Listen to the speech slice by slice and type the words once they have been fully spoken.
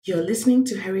You're listening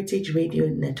to Heritage Radio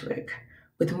Network.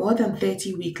 With more than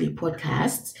 30 weekly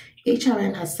podcasts,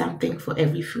 HRN has something for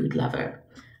every food lover.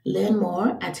 Learn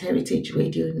more at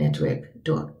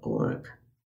heritageradionetwork.org.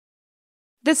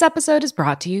 This episode is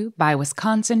brought to you by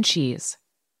Wisconsin Cheese.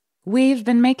 We've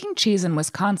been making cheese in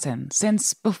Wisconsin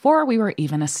since before we were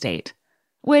even a state,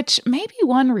 which may be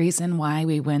one reason why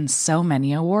we win so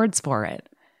many awards for it.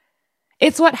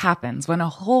 It's what happens when a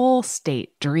whole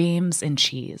state dreams in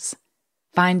cheese.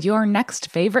 Find your next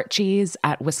favorite cheese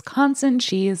at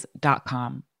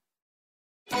wisconsincheese.com.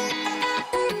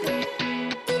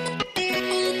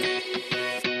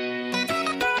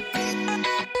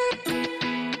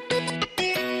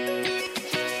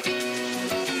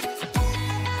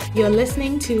 You're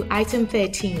listening to Item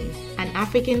 13, an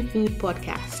African food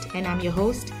podcast, and I'm your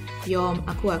host, Yom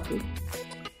Akuaku.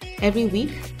 Every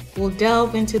week, we'll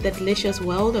delve into the delicious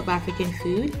world of African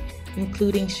food,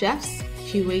 including chefs,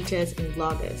 curators, and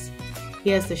bloggers.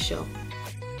 Here's the show.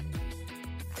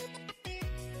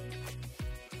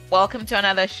 Welcome to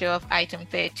another show of Item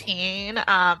 13.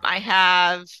 I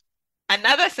have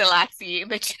another Selassie in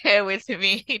the chair with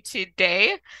me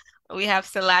today. We have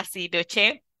Selassie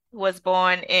Doche, who was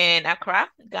born in Accra,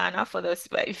 Ghana. For those,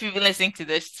 if you've been listening to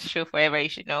this show forever, you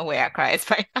should know where Accra is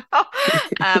by now.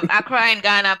 Accra in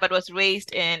Ghana, but was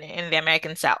raised in the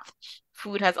American South.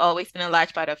 Food has always been a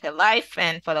large part of her life,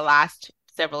 and for the last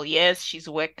several years, she's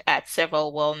worked at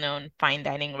several well-known fine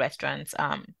dining restaurants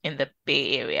in the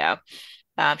Bay Area.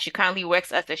 She currently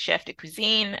works as a chef de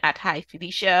cuisine at High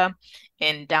Felicia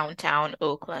in downtown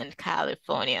Oakland,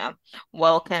 California.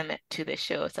 Welcome to the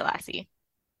show, Selassie.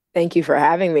 Thank you for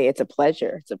having me. It's a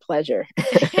pleasure. It's a pleasure.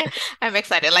 I'm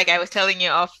excited. Like I was telling you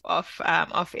off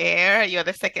air, you're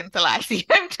the second Selassie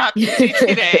I'm talking to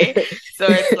today. So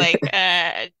it's like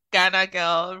Ghana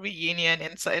girl reunion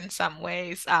in some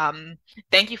ways.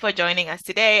 Thank you for joining us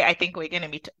today. I think we're going to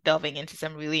be delving into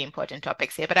some really important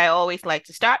topics here, but I always like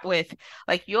to start with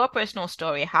like your personal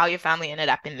story, how your family ended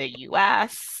up in the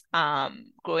US,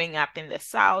 growing up in the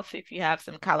South, if you have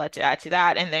some color to add to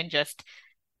that, and then just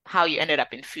how you ended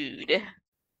up in food.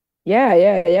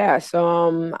 Yeah.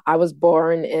 So I was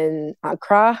born in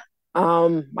Accra.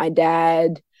 My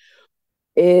dad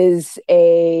is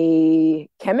a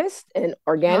chemist, an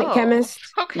organic chemist.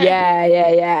 Okay.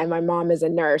 Yeah. And my mom is a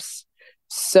nurse.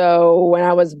 So when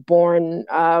I was born,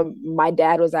 my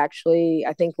dad was actually,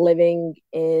 I think, living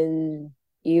in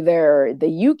either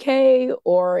the UK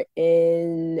or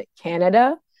in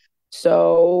Canada.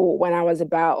 So when I was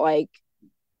about like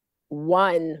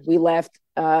one, we left,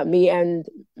 me and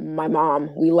my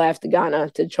mom, we left Ghana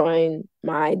to join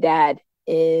my dad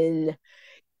in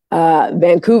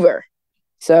Vancouver.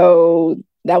 So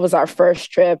that was our first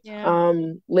trip. Yeah.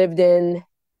 Lived in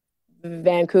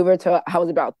Vancouver till I was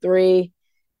about 3.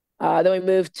 Then we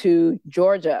moved to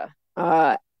Georgia,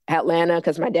 Atlanta,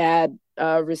 because my dad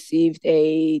received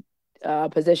a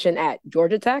position at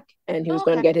Georgia Tech, and he was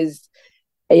going to get his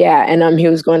he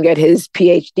was going to get his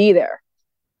PhD there.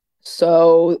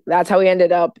 So that's how we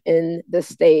ended up in the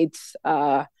States.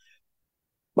 My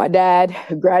dad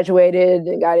graduated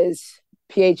and got his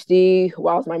PhD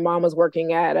while my mom was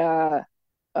working at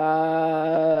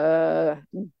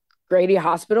Grady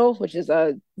Hospital, which is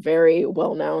a very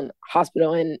well-known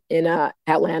hospital in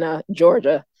Atlanta,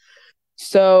 Georgia.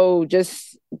 So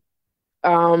just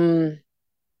after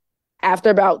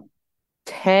about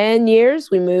 10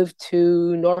 years, we moved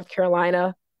to North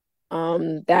Carolina.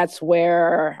 That's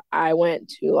where I went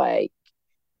to like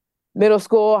middle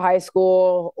school, high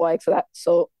school,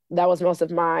 so that was most of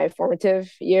my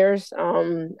formative years.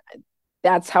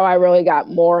 That's how I really got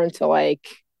more into like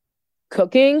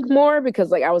cooking more, because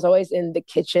like I was always in the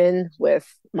kitchen with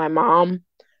my mom.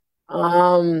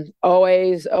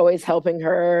 Always helping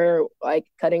her, like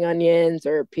cutting onions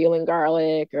or peeling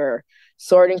garlic or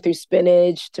sorting through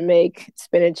spinach to make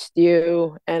spinach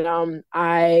stew. And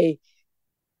I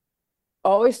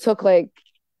always took like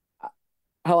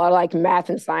a lot of like math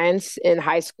and science in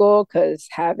high school, because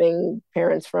having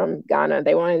parents from Ghana,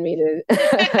 they wanted me to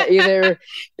either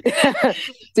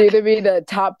be the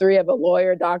top 3 of a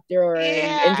lawyer, doctor, or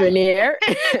an engineer.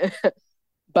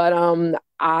 But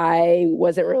I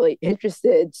wasn't really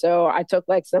interested, so I took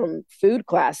like some food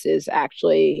classes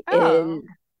actually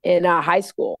in high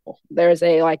school. There's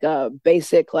a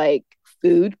basic like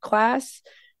food class.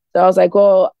 So I was like,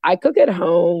 well, I cook at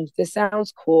home. This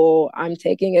sounds cool. I'm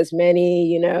taking as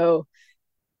many,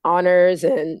 honors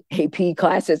and AP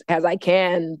classes as I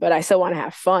can, but I still want to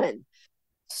have fun.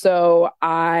 So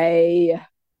I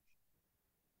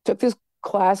took this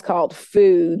class called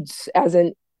Foods as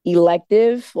an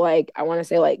elective, like I want to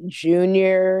say like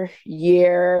junior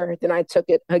year. Then I took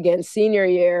it again senior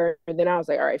year. And then I was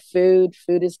like, all right, food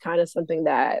is kind of something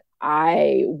that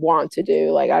I want to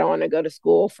do. Like I don't want to go to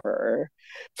school for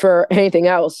anything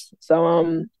else.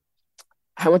 So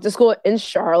I went to school in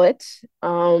Charlotte.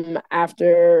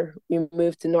 After we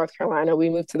moved to North Carolina, we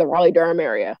moved to the Raleigh Durham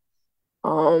area.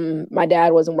 My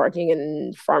dad wasn't working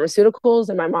in pharmaceuticals,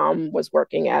 and my mom was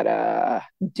working at a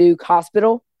Duke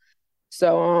hospital.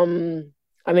 So,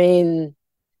 I mean,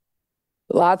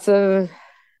 lots of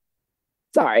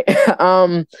sorry.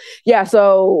 Yeah.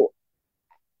 So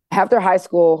after high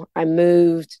school, I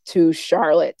moved to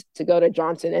Charlotte to go to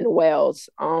Johnson and Wales,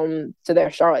 to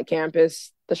their Charlotte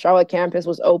campus. The Charlotte campus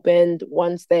was opened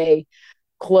once they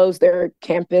closed their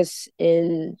campus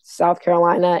in South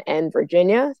Carolina and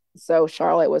Virginia. So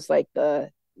Charlotte was like the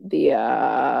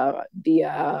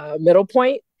middle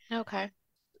point. Okay.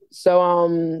 So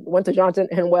went to Johnson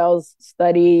and Wales,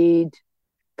 studied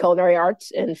culinary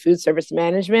arts and food service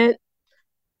management.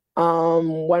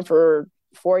 Went for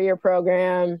 4-year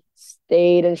program,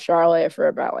 stayed in Charlotte for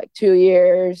about like 2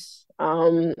 years.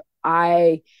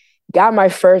 I got my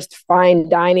first fine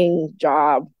dining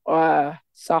job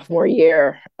sophomore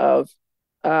year of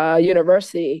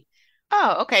university.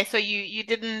 Oh, okay. So you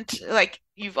didn't like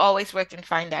you've always worked in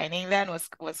fine dining then was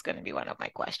going to be one of my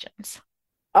questions.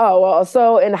 Oh well,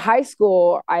 so in high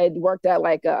school, I had worked at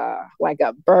like a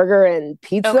burger and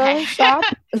pizza Okay. shop.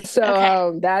 So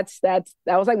Okay. that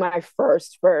was like my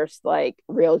first like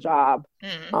real job.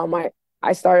 Mm.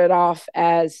 I started off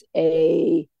as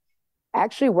a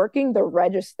actually working the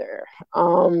register.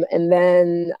 And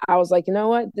then I was like, you know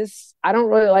what, this I don't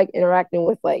really like interacting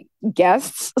with like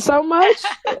guests so much.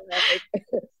 Like,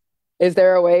 is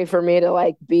there a way for me to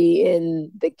like be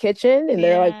in the kitchen? And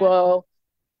they're like, Yeah. well,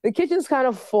 the kitchen's kind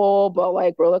of full, but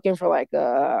like we're looking for like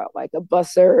a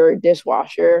busser or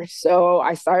dishwasher. So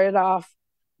I started off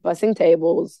bussing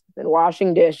tables, then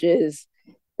washing dishes.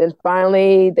 Then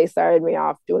finally they started me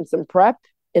off doing some prep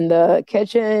in the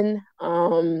kitchen.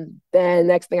 Then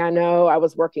next thing I know, I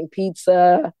was working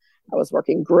pizza, I was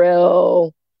working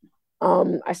grill.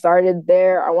 I started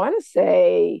there, I want to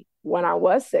say when I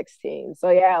was 16.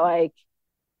 So yeah, like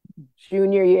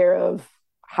junior year of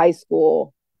high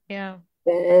school, Yeah.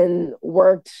 then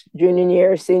worked junior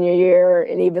year, senior year,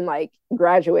 and even like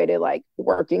graduated like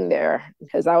working there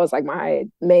because that was like my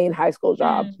main high school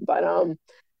job. Mm. But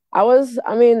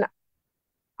I mean,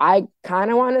 I kind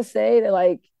of want to say that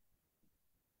like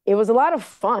it was a lot of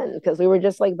fun because we were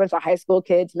just like a bunch of high school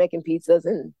kids making pizzas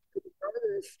and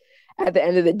at the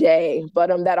end of the day. But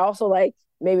that also like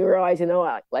made me realize, you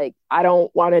know, like I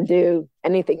don't want to do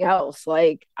anything else.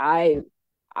 Like I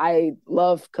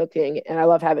love cooking and I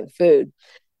love having food.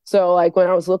 So like when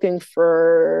I was looking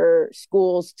for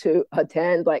schools to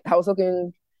attend, like I was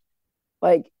looking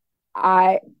like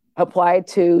I applied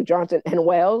to Johnson and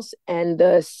Wales and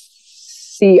the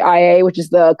CIA, which is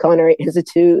the Culinary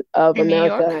Institute of In New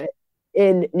York? America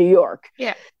in New York.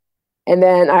 Yeah. And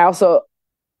then I also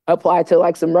applied to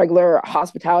like some regular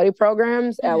hospitality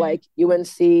programs at Mm. like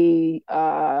UNC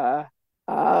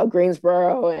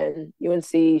Greensboro and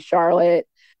UNC Charlotte.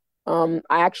 I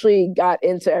actually got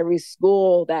into every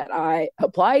school that I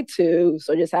applied to,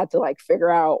 so just had to like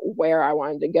figure out where I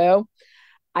wanted to go.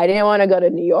 I didn't want to go to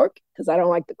New York because I don't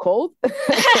like the cold.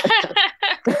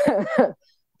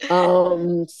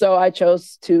 So I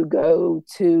chose to go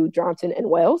to Johnson and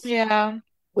Wales, Yeah.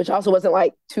 which also wasn't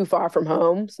like too far from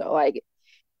home. So like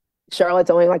Charlotte's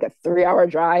only like a 3-hour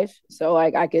drive, so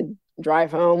like I could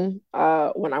drive home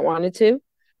when I wanted to.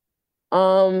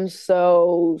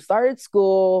 So started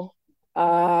school.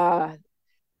 Uh,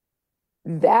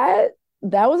 that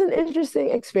was an interesting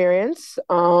experience.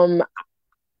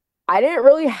 I didn't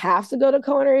really have to go to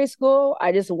culinary school.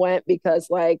 I just went because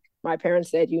like my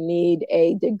parents said you need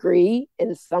a degree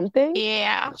in something.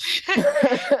 Yeah.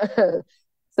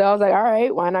 So I was like, all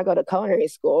right, why not go to culinary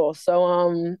school?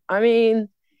 So I mean,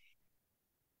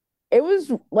 it was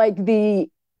like the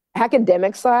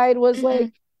academic side was Hmm.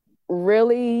 like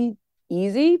really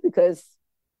easy because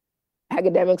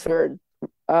academics are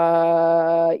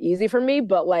easy for me,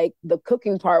 but like the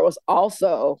cooking part was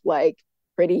also like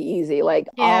pretty easy.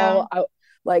 Yeah.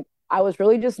 Like I was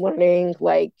really just learning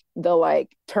like the like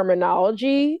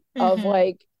terminology of Hmm.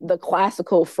 like the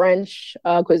classical French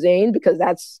cuisine because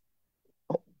that's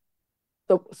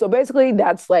so basically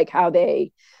that's like how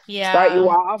they start you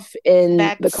Yeah. off in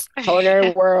the That's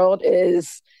culinary world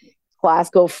is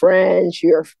classical French,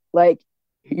 you're like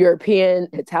European,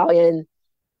 Italian.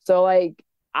 So like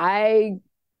I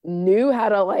knew how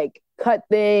to like cut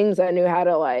things. I knew how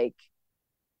to like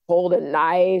hold a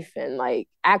knife and like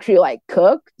actually like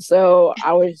cook. So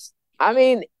I was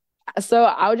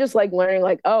just like learning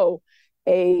like, oh,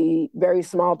 a very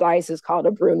small dice is called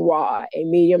a brunoise, a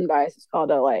medium dice is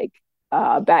called a like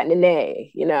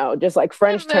bâtonnet, just like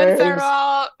French Those are terms.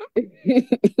 all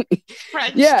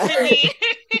French Yeah. to me.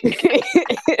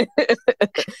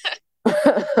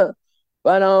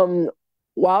 But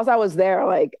whilst I was there,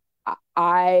 like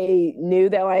I knew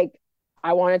that like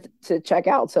I wanted to check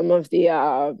out some of the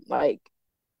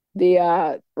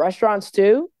restaurants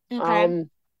too. Okay.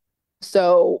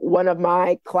 So one of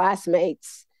my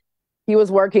classmates, he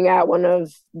was working at one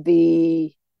of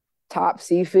the top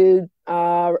seafood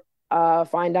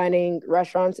fine dining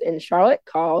restaurants in Charlotte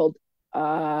called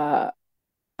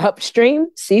Upstream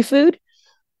Seafood.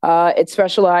 It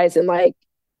specialized in like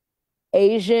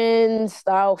Asian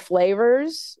style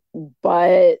flavors,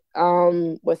 but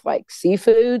with like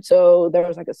seafood. So there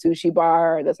was like a sushi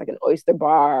bar, there's like an oyster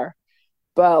bar,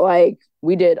 but like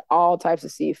we did all types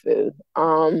of seafood.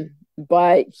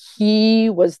 But he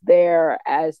was there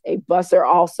as a busser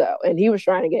also, and he was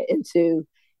trying to get into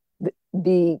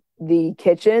the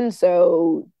kitchen.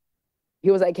 So he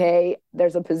was like, "Hey,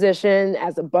 there's a position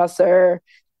as a busser,"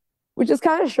 which is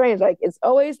kind of strange. Like it's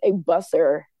always a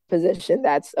busser position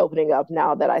that's opening up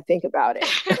now that I think about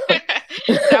That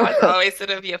was it. always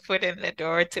sort of your foot in the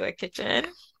door to a kitchen.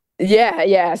 Yeah,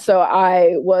 yeah. So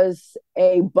I was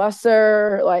a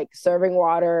busser, like serving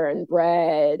water and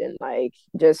bread and like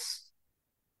just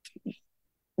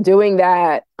doing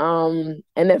that. And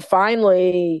then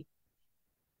finally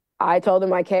I told him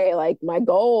like, hey, like my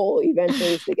goal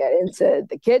eventually is to get into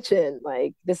the kitchen.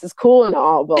 Like this is cool and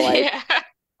all, but like Yeah.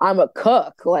 I'm a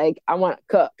cook. Like I want to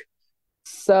cook.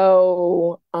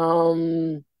 So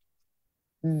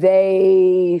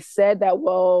they said that,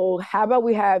 well, how about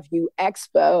we have you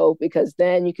expo because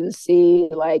then you can see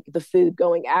like the food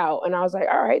going out. And I was like,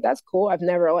 all right, that's cool. I've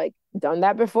never like done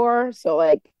that before. So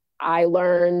like I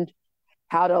learned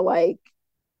how to like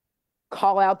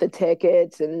call out the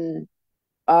tickets and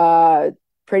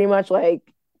pretty much like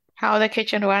How the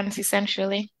kitchen runs,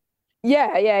 essentially.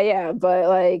 yeah. But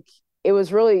like it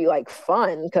was really like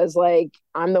fun because like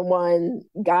I'm the one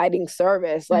guiding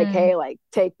service. Like, Mm. hey, like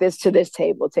take this to this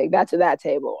table, take that to that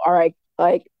table. All right,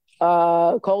 like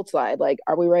cold slide. Like,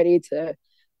 are we ready to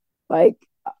like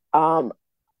are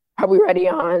we ready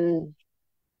on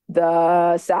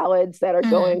the salads that are Mm.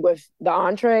 going with the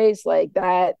entrees? Like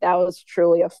that was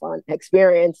truly a fun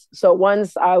experience. So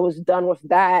once I was done with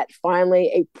that,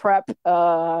 finally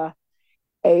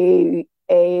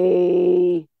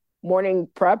a morning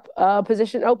prep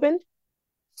position opened.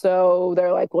 So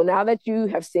they're like, well, now that you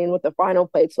have seen what the final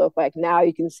plates look like, now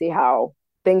you can see how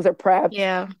things are prepped,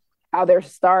 Yeah. how they're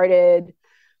started.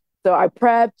 So I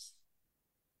prepped.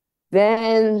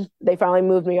 Then they finally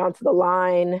moved me onto the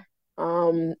line.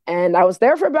 And I was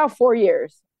there for about 4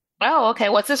 years Oh, okay.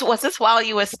 Was this while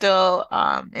you were still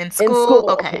in in school? school.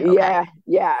 Okay, okay.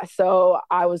 Yeah. So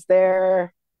I was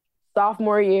there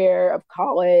sophomore year of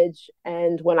college.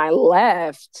 And when I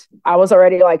left, I was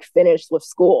already like finished with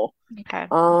school. Okay.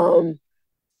 Um,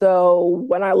 So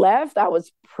when I left, I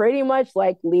was pretty much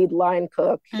like lead line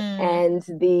cook Mm. and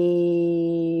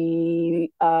the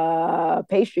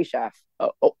pastry chef.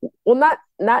 Well,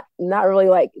 not really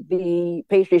like the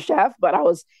pastry chef, but I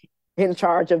was in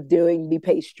charge of doing the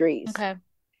pastries. Okay.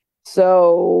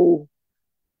 So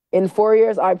in 4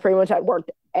 years, I pretty much had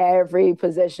worked every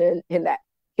position in that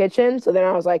kitchen. So then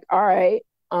I was like, all right,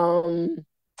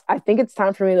 I think it's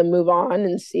time for me to move on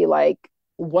and see like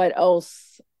what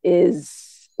else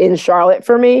is in Charlotte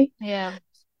for me. Yeah.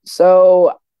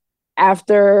 So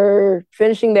after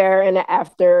finishing there and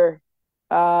after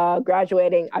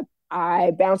graduating,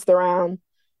 I bounced around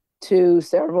to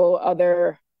several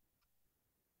other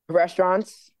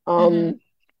restaurants. Mm-hmm.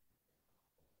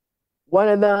 One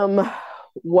of them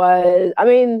was, I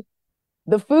mean,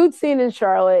 the food scene in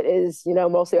Charlotte is,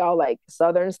 mostly all like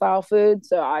Southern style food.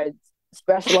 So I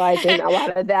specialize in a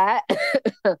lot of that.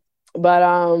 But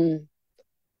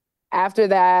after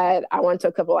that, I went to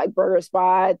a couple like burger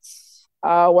spots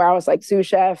where I was like sous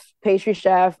chef, pastry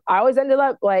chef. I always ended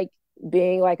up like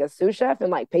being like a sous chef and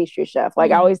like pastry chef.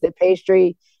 Like I Mm. always did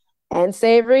pastry and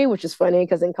savory, which is funny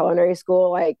because in culinary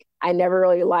school, like I never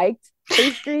really liked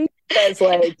pastry because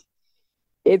like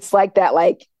it's like that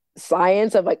like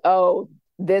science of like, oh,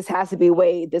 this has to be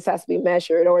weighed, this has to be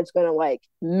measured, or it's gonna like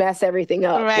mess everything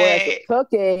up. Whereas with Right.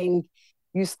 cooking,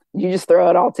 you just throw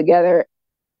it all together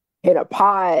in a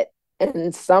pot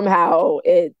and somehow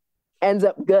it ends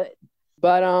up good.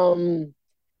 But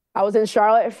I was in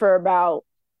Charlotte for about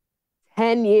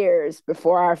 10 years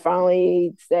before I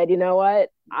finally said, you know what?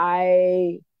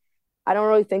 I I don't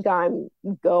really think I'm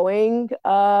going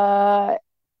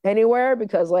anywhere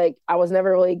because like I was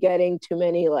never really getting too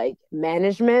many like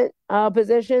management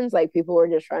positions. Like people were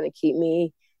just trying to keep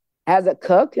me as a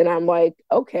cook, and I'm like,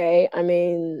 okay, I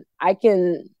mean, I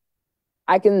can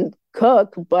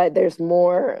cook, but there's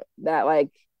more that like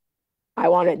I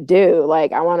want to do.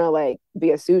 Like I want to like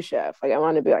be a sous chef. Like I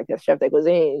want to be like a chef de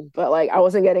cuisine, but like I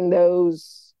wasn't getting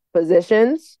those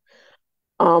positions.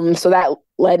 So that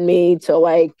led me to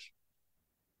like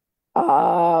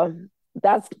uh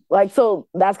that's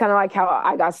kind of like how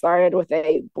I got started with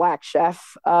a Black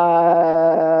chef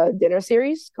dinner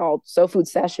series called Soul Food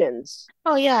Sessions.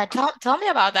 Oh yeah, tell me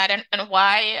about that and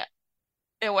why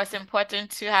it was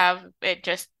important to have it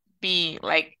just be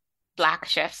like Black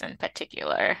chefs in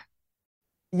particular.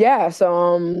 Yeah,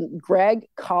 so Greg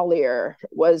Collier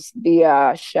was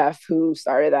the chef who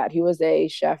started that. He was a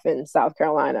chef in South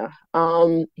Carolina.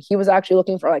 He was actually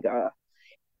looking for like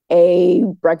a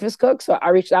breakfast cook. So I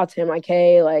reached out to him like,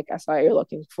 hey, like I saw you're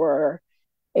looking for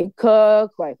a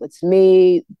cook, like let's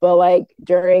meet. But like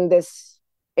during this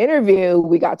interview,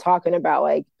 we got talking about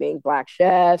like being Black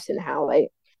chefs and how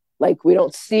like we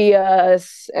don't see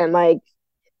us and like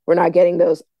we're not getting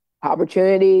those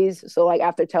opportunities. So like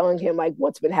after telling him like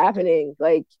what's been happening,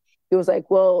 like he was like,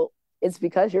 well, it's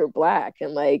because you're Black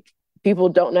and like people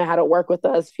don't know how to work with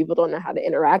us, people don't know how to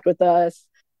interact with us.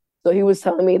 So he was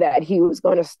telling me that he was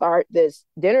going to start this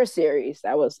dinner series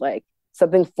that was like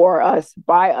something for us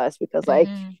by us because like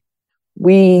Hmm.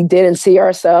 we didn't see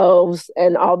ourselves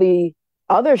and all the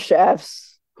other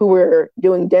chefs who were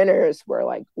doing dinners were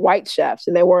like white chefs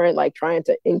and they weren't like trying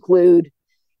to include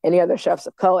any other chefs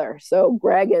of color. So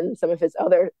Greg and some of his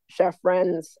other chef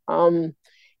friends,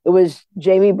 it was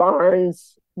Jamie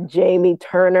Barnes, Jamie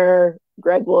Turner,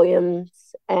 Greg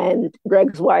Williams, and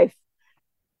Greg's wife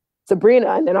Sabrina,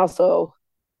 and then also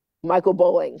Michael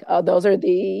Bowling. Those are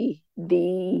the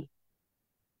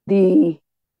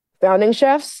founding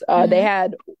chefs. They Hmm.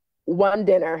 had one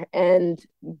dinner, and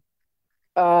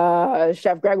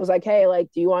Chef Greg was like, "Hey,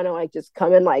 like, do you want to like just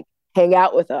come and like hang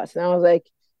out with us?" And I was like,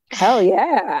 "Hell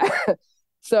yeah!"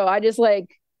 So I just like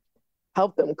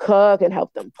helped them cook and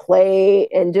helped them play,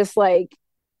 and just like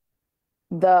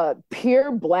the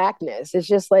pure Blackness. It's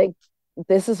just like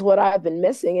this is what I've been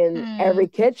missing in every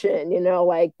Mm. kitchen,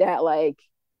 like that, like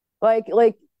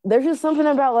there's just something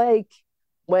about like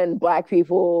when Black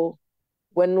people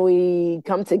when we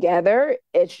come together,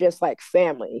 it's just like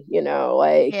family,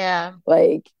 Yeah.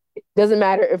 like it doesn't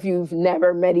matter if you've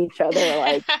never met each other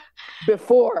like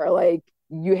before, like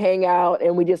you hang out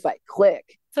and we just like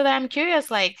click. So then I'm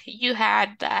curious, like you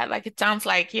had that, like it sounds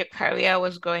like your career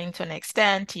was growing to an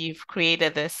extent. You've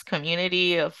created this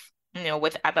community of,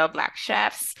 with other Black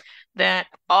chefs. Then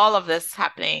all of this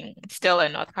happening still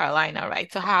in North Carolina,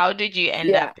 right? So how did you end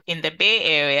Yeah. up in the Bay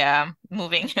Area,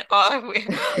 moving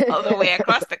all the way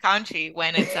across the country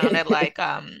when it sounded like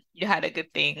you had a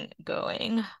good thing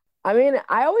going? I mean,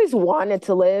 I always wanted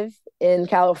to live in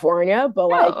California, but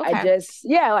like Oh, I okay. just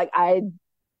yeah, like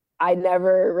I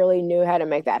never really knew how to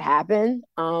make that happen.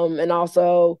 And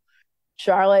also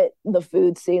Charlotte, the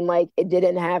food scene, like it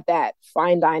didn't have that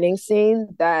fine dining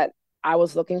scene that I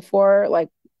was looking for, like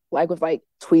with like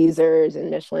tweezers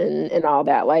and Michelin and all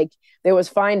that. Like there was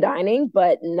fine dining,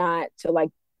 but not to like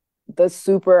the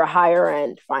super higher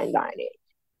end fine dining.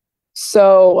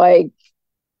 So like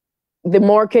the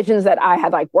more kitchens that I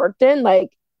had like worked in, like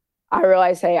I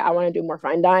realized, hey, I want to do more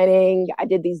fine dining. I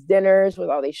did these dinners with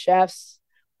all these chefs,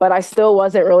 but I still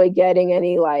wasn't really getting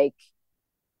any like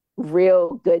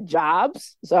real good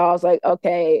jobs. So I was like,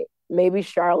 okay, maybe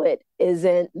Charlotte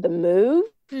isn't the move.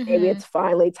 Maybe Mm-hmm. it's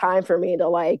finally time for me to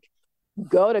like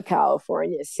go to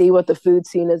California, see what the food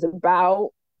scene is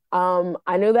about.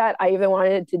 I knew that I either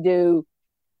wanted to do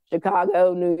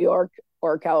Chicago, New York,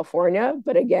 or California,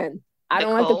 but again, I The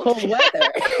don't like the cold. cold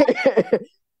weather.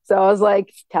 So I was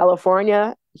like,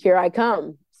 California, here I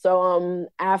come. So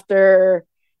after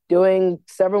doing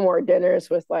several more dinners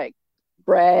with like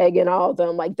Greg and all of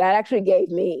them, like that actually gave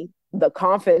me the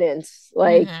confidence,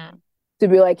 like Hmm. to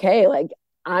be like, hey, like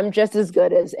I'm just as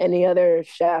good as any other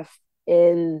chef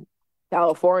in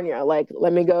California. Like,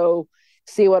 let me go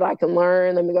see what I can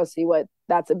learn. Let me go see what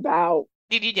that's about.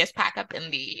 Did you just pack up and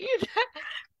leave?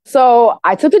 So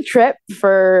I took a trip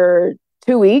for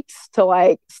 2 weeks to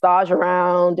like stage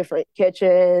around different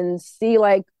kitchens, see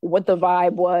like what the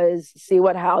vibe was, see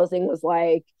what housing was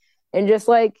like, and just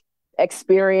like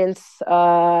experience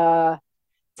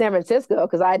San Francisco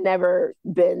because I'd never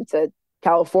been to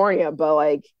California, but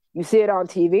like you see it on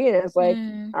TV and it's like,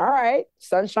 Mm. all right,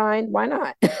 sunshine, why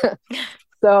not?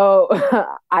 So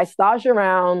I staged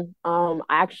around. I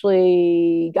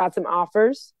actually got some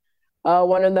offers.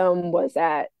 One of them was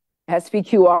at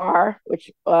SPQR,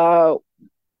 which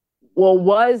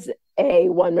was a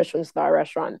one Michelin star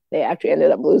restaurant. They actually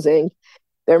ended up losing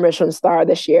their Michelin star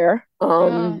this year.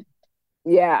 Oh,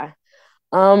 Yeah.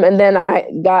 And then I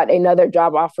got another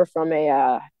job offer from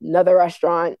another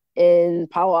restaurant in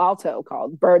Palo Alto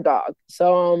called Bird Dog.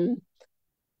 So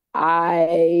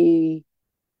I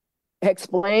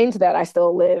explained that I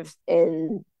still lived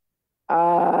in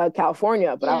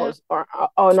California, but I yeah. was,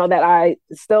 oh no, that I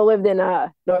still lived in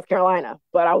North Carolina,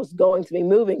 but I was going to be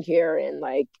moving here in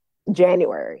like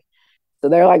January. So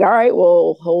they're like, all right,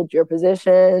 we'll hold your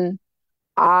position.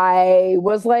 I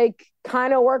was like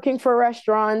kind of working for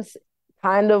restaurants,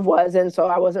 kind of wasn't. So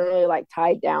I wasn't really like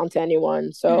tied down to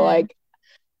anyone. So Mm-hmm. like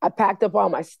I packed up all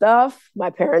my stuff. My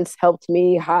parents helped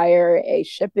me hire a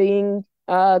shipping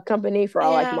company for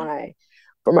all like Yeah.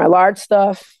 my large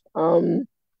stuff.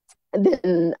 And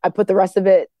then I put the rest of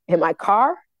it in my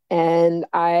car and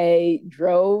I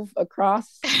drove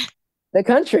across the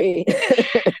country.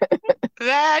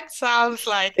 That sounds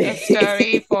like a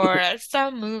story for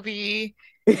some movie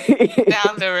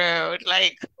down the road.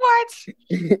 Like, what?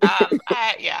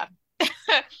 Yeah.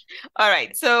 All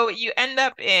right. So you end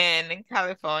up in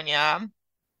California,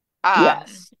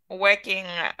 Yes. working,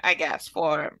 I guess,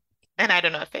 and I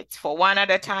don't know if it's for one at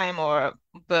a time or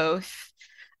both,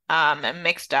 and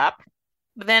mixed up.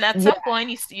 But then at Yeah. some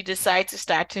point you decide to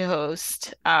start to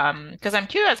host, because I'm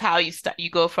curious how you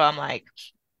go from like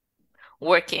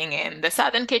working in the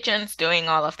Southern kitchens, doing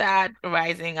all of that,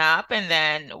 rising up, and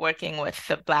then working with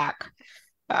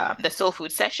the soul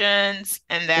food sessions,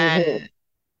 and Hmm. then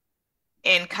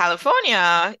in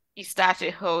California, you start to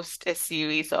host a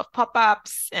series of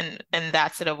pop-ups, and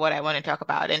that's sort of what I want to talk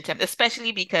about in terms,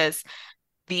 especially because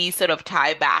these sort of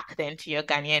tie back then to your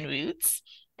Ghanaian roots.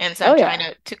 And so Oh I'm trying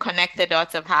yeah. to connect the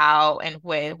dots of how and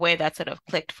where that sort of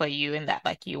clicked for you and that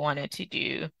like you wanted to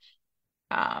do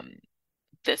um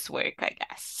this work, I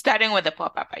guess. Starting with the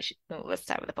pop-up, no, let's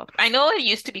start with the pop-up. I know it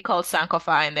used to be called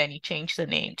Sankofa and then you changed the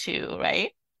name too,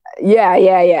 right?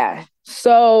 Yeah.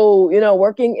 So,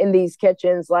 working in these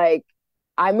kitchens, like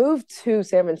I moved to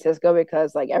San Francisco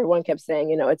because like everyone kept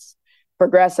saying, it's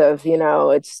progressive,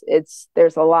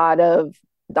 there's a lot of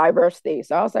diversity.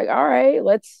 So I was like, all right,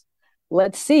 let's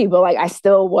see. But like I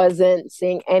still wasn't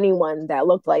seeing anyone that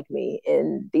looked like me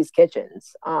in these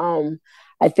kitchens.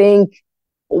 I think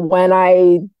when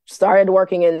I started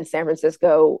working in San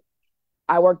Francisco,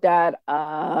 I worked at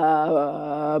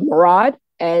Murad,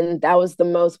 and that was the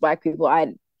most Black people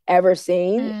I'd ever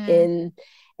seen Mm, in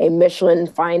a Michelin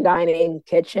fine dining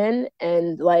kitchen.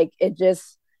 And like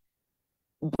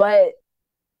but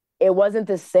it wasn't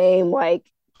the same like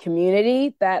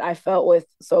community that I felt with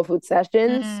Soul Food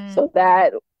Sessions. mm, So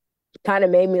that kind of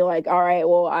made me like, all right,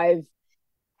 well, I've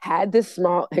had this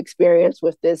small experience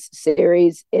with this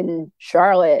series in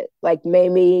Charlotte. Like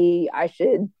maybe I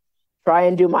should try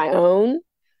and do my own.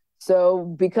 So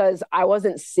because I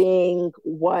wasn't seeing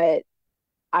what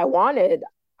I wanted,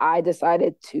 I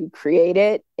decided to create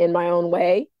it in my own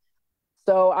way.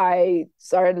 So I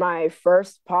started my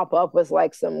first pop up with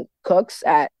like some cooks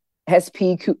at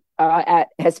SP at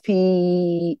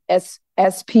you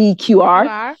SPQR.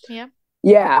 are, yeah.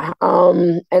 Yeah.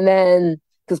 And then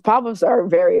because pop ups are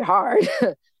very hard,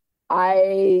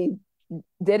 I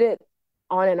did it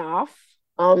on and off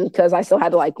because I still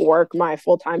had to like work my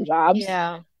full time jobs.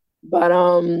 Yeah. But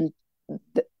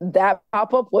that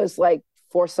pop up was like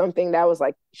for something that was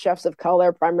like chefs of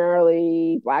color,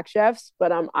 primarily Black chefs.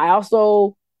 But I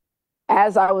also,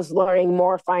 as I was learning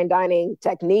more fine dining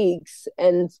techniques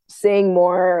and seeing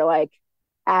more like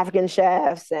African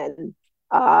chefs and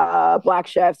Black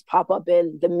chefs pop up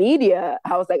in the media,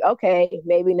 I was like, okay,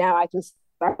 maybe now I can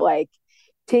start like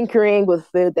tinkering with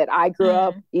food that I grew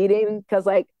up Mm, eating because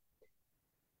like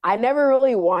I never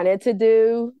really wanted to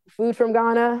do food from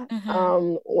Ghana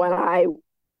mm-hmm. when I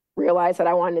realized that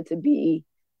I wanted to be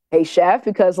a chef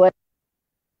because like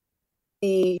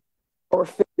the or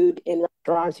food in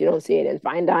restaurants, you don't see it in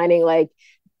fine dining. Like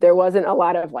there wasn't a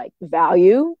lot of like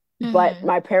value, but Mm-hmm.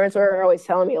 my parents were always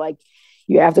telling me like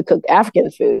you have to cook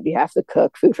African food, you have to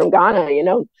cook food from Ghana.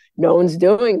 No one's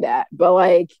doing that, but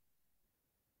like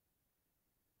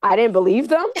I didn't believe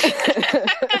them.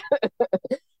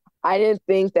 I didn't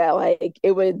think that like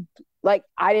it would like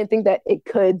I didn't think that it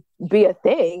could be a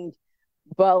thing.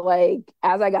 But like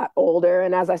as I got older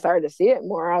and as I started to see it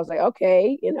more, I was like,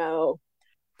 okay,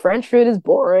 French food is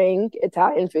boring,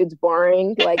 Italian food's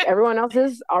boring. Like everyone else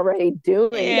is already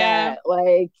doing Yeah. that.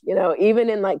 Like, even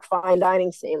in like fine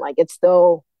dining scene, like it's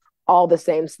still all the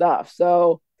same stuff.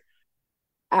 So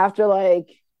after like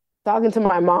talking to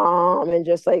my mom and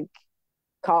just like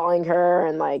calling her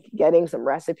and like getting some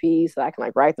recipes so I can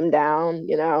like write them down,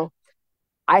 you know,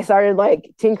 I started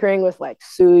like tinkering with like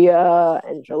suya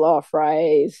and jollof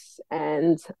rice,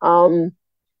 and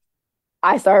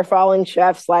I started following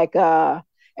chefs like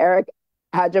Eric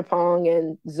Hajapong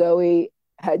and Zoe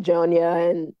Hajonia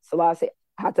and Selassie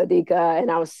Hatadika,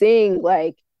 and I was seeing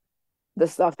like the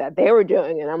stuff that they were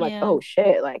doing, and I'm like, oh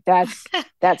shit, like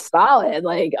that's solid.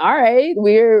 Like, all right,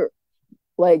 we're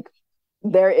like,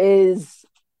 there is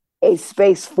a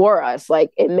space for us.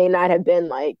 Like, it may not have been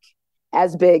like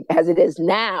as big as it is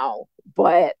now,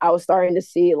 but I was starting to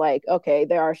see like, okay,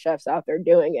 there are chefs out there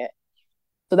doing it.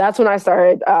 So that's when I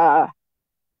started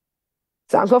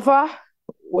Sankofa,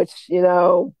 which, you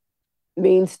know,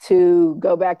 means to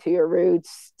go back to your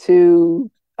roots,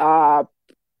 to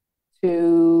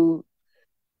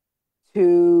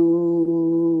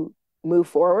move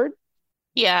forward.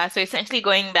 Yeah, so essentially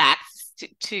going back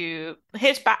to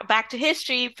back to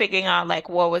history, figuring out like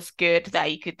what was good that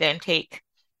you could then take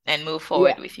and move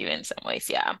forward with you in some ways.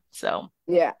 Yeah.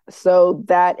 So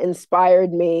that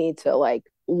inspired me to like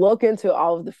look into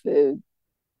all of the food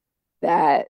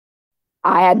that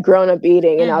I had grown up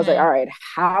eating, and I was like, all right,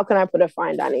 how can I put a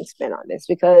fine dining spin on this?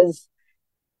 Because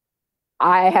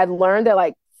I had learned that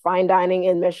like fine dining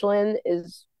in Michelin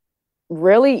is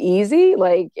really easy.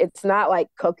 Like, it's not like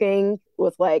cooking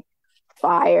with like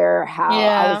fire, how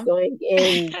I was doing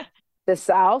in the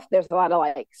South. There's a lot of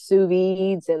like sous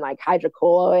vides and like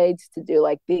hydrocolloids to do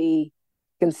like the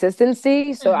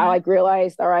consistency. So I like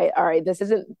realized, all right, this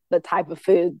isn't the type of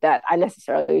food that I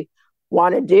necessarily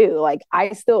want to do. Like,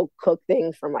 I still cook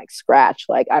things from like scratch.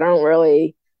 Like, I don't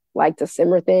really like to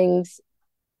simmer things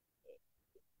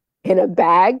in a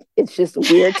bag. It's just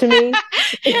weird to me.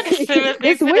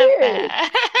 It's weird.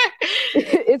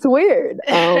 It's weird.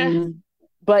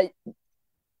 But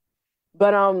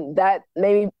that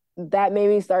made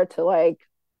me start to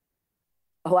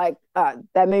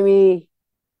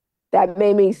that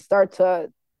made me start to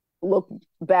look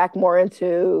back more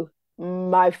into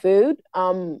my food.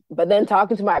 But then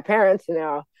talking to my parents, you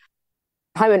know,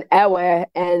 I'm in Ewe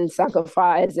and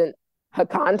Sankofa isn't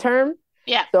Hakan term.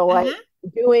 Yeah. So like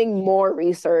doing more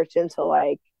research into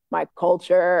like my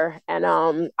culture, and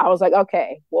I was like,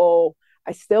 okay, well,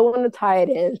 I still want to tie it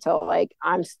in. So like,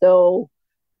 I'm still,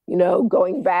 you know,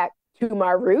 going back to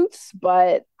my roots,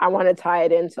 but I want to tie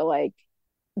it into like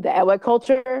the Ewe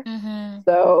culture.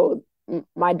 So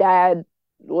my dad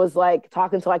was like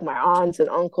talking to like my aunts and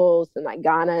uncles in like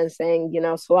Ghana and saying, you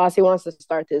know, Selassie wants to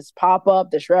start this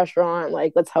pop-up, this restaurant,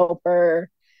 like let's help her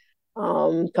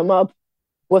come up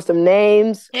with some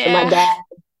names.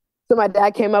 So my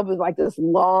dad came up with like this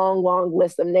long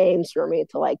list of names for me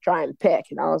to like try and pick,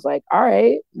 and I was like, all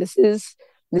right, this is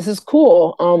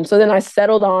cool. So then I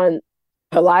settled on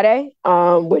Halade,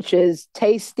 which is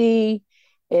tasty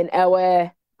in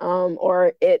Ewe,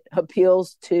 or it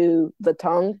appeals to the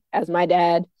tongue, as my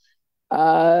dad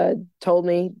told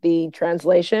me the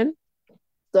translation.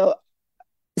 So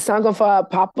Sankofa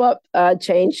pop-up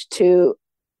changed to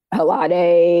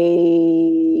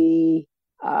Halade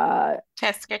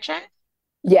Test kitchen.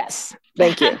 Yes,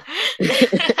 thank you.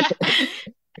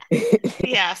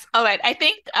 Yes. All right. I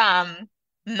think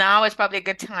now is probably a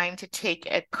good time to take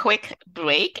a quick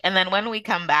break, and then when we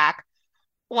come back,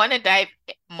 want to dive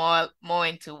more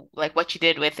into like what you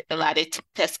did with Halade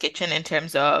Test Kitchen in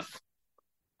terms of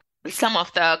some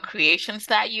of the creations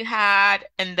that you had,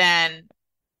 and then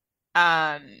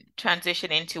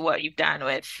transition into what you've done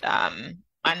with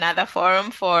another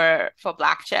forum for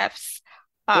Black chefs.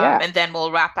 And then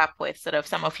we'll wrap up with sort of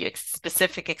some of your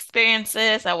specific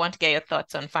experiences. I want to get your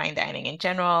thoughts on fine dining in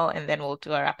general, and then we'll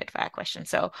do a rapid fire question.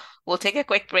 So we'll take a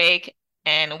quick break,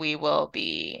 and we will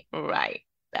be right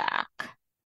back.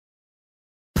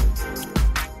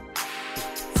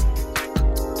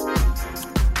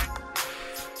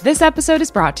 This episode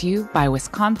is brought to you by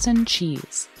Wisconsin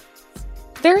Cheese.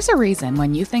 There's a reason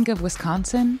when you think of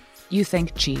Wisconsin, you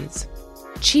think cheese.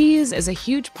 Cheese is a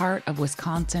huge part of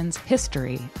Wisconsin's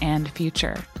history and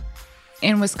future.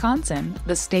 In Wisconsin,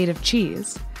 the state of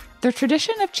cheese, the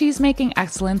tradition of cheese-making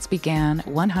excellence began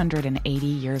 180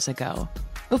 years ago,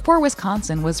 before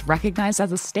Wisconsin was recognized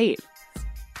as a state.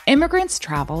 Immigrants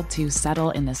traveled to settle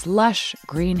in this lush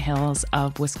green hills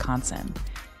of Wisconsin,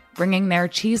 bringing their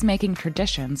cheese-making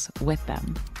traditions with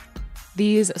them.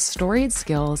 These storied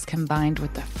skills, combined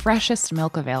with the freshest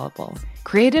milk available,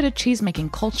 created a cheese-making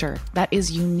culture that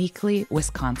is uniquely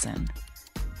Wisconsin.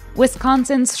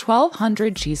 Wisconsin's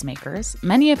 1,200 cheesemakers,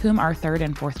 many of whom are third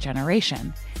and fourth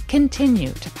generation,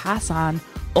 continue to pass on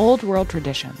old world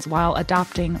traditions while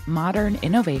adopting modern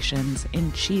innovations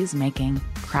in cheese-making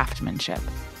craftsmanship.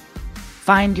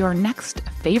 Find your next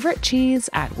favorite cheese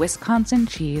at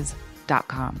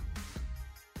wisconsincheese.com.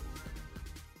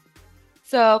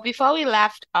 So before we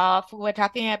left off, we were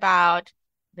talking about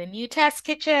the new test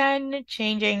kitchen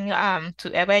changing to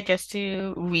Ewe just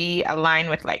to realign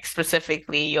with like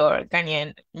specifically your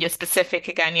specific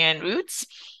Ghanaian roots.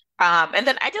 And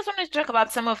then I just wanted to talk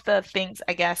about some of the things,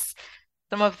 I guess,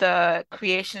 some of the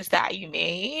creations that you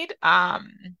made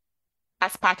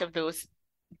as part of those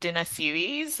dinner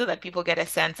series so that people get a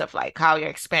sense of like how you're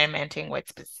experimenting with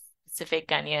specific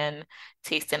Ghanaian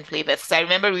taste and flavors. So I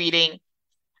remember reading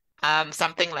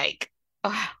something like,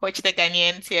 which the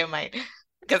Ghanaians here might,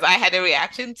 because I had a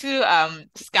reaction to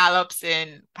scallops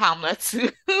in palmnut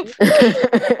soup.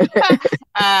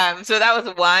 So that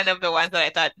was one of the ones that I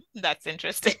thought that's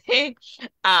interesting.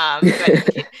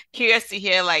 But curious to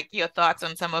hear like your thoughts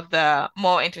on some of the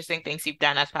more interesting things you've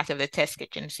done as part of the Test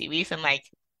Kitchen series and like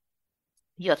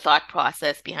your thought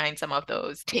process behind some of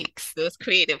those takes, those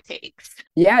creative takes.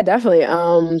 Yeah, definitely.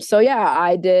 So yeah,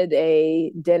 I did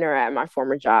a dinner at my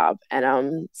former job,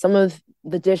 and some of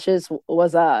the dishes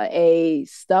was a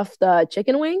stuffed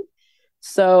chicken wing.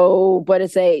 So, but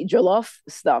it's a jollof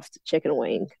stuffed chicken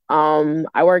wing.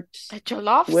 I worked A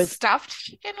jollof with stuffed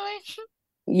chicken wing?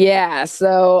 Yeah,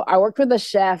 so I worked with a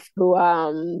chef who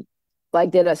like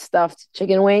did a stuffed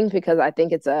chicken wing because I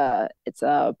think it's a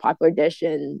popular dish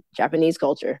in Japanese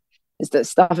culture. Is to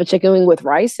stuff a chicken wing with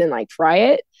rice and like fry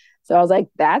it. So I was like,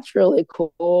 that's really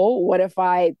cool. What if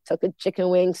I took a chicken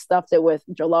wing, stuffed it with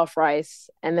jollof rice,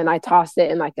 and then I tossed it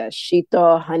in like a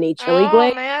shito honey chili Oh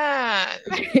glaze? man.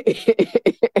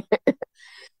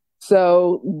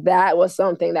 So that was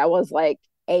something that was like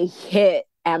a hit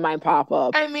at my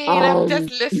pop-up. I mean, I'm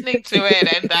just listening to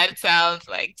it and that sounds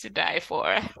like to die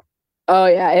for. Oh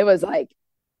yeah, it was like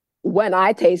when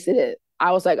I tasted it,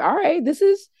 I was like, all right, this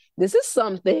is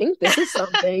something. This is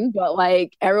something. But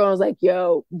like everyone was like,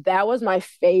 yo, that was my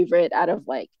favorite out of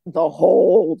like the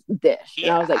whole dish.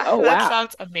 And I was like, Yeah, oh that wow.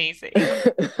 sounds amazing.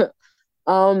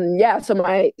 Yeah, so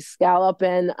my scallop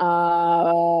and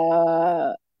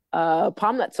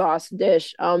palm nut sauce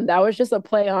dish, that was just a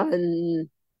play on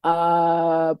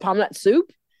palm nut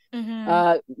soup.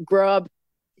 Hmm. Grew up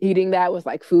eating that with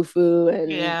like fufu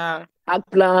and Yeah.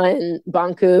 akpla and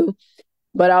banku.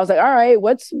 But I was like, all right,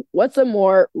 what's a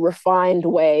more refined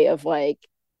way of like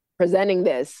presenting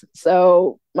this?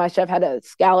 So my chef had a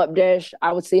scallop dish.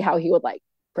 I would see how he would like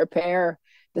prepare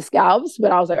the scallops,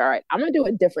 but I was like, all right, I'm gonna do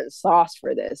a different sauce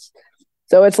for this.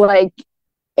 So it's like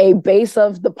a base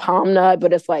of the palm nut,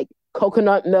 but it's like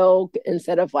coconut milk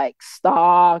instead of like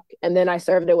stock. And then I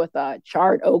served it with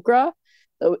charred okra.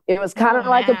 So it was kind Oh of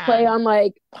like a play man. on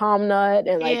like palm nut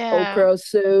and like Yeah. okra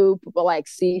soup, but like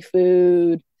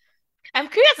seafood. I'm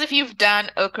curious if you've done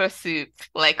okra soup,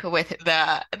 like with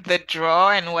the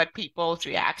draw and what people's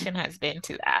reaction has been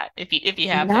to that, if you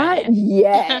have done Not it.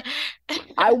 yet.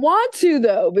 I want to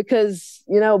though, because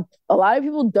a lot of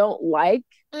people don't like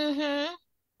Hmm.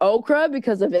 okra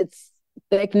because of its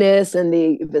thickness and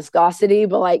the viscosity.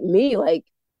 But like me, like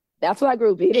that's what I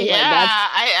grew up eating. Yeah, Like that's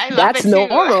I love that's it too.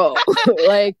 normal.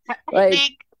 like I like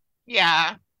think,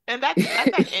 yeah. And that's an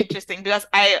interesting because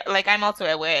I'm also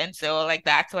aware and so like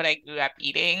that's what I grew up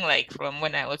eating like from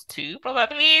when I was two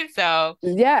probably. So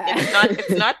yeah.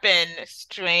 it's not been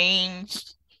strange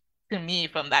to me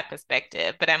from that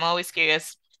perspective, but I'm always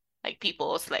curious like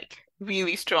people's like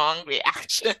really strong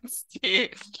reactions to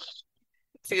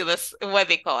this what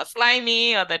they call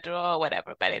slimy or the draw or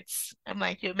whatever. But I'm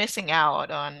like you're missing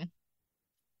out on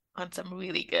some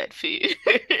really good food.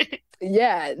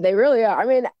 Yeah, they really are. I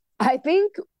mean, I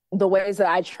think the ways that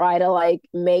I try to like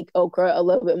make okra a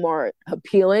little bit more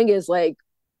appealing is like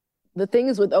the thing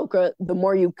is with okra, the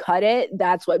more you cut it,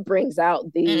 that's what brings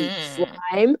out the Mm.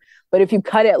 slime. But if you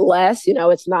cut it less,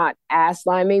 it's not as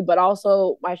slimy. But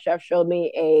also, my chef showed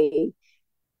me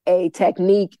a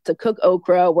technique to cook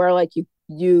okra where like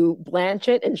you blanch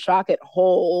it and shock it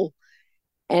whole,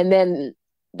 and then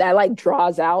that like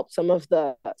draws out some of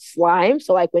the slime.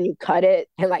 So like when you cut it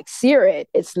and like sear it,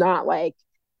 it's not like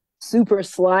super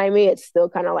slimy. It's still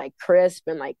kind of like crisp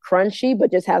and like crunchy,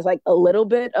 but just has like a little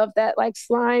bit of that like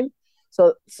slime.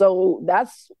 So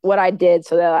that's what I did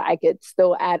so that I could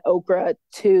still add okra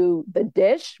to the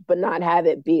dish, but not have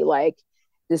it be like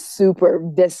this super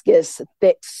viscous,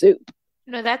 thick soup.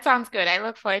 No, that sounds good. I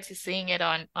look forward to seeing it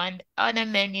on a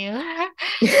menu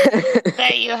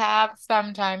that you have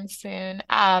sometime soon.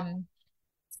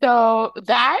 So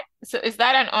is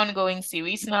that an ongoing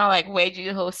series now? Like, where do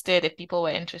you host it if people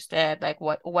were interested? Like,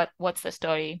 what's the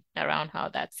story around how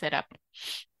that's set up?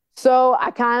 So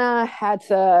I kind of had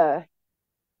to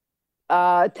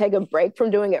take a break from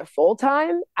doing it full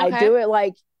time. I Okay. do it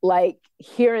like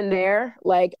here and there.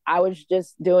 Like I was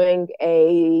just doing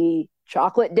a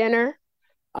chocolate dinner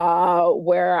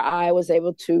where I was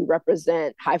able to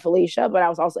represent High Felicia, but I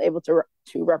was also able to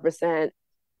represent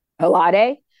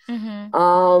Helade.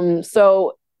 Mm-hmm.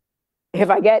 So if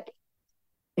I get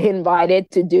invited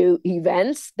to do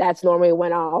events, that's normally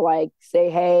when I'll like say,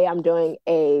 hey, I'm doing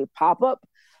a pop-up.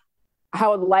 I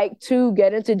would like to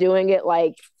get into doing it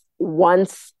like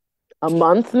once a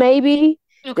month, maybe,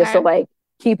 just to Okay. like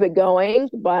keep it going.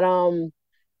 But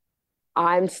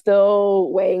I'm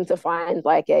still waiting to find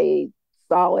like a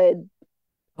solid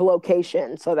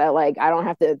location so that like I don't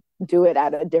have to do it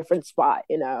at a different spot,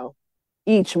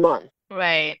 each month.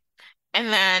 Right. And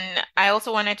then I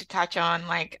also wanted to touch on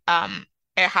like a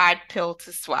hard pill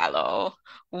to swallow.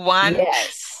 One,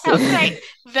 Yes. I was like,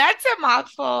 that's a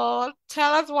mouthful.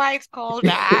 Tell us why it's called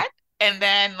that. And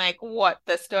then like what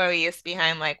the story is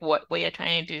behind like what you're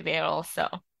trying to do there also.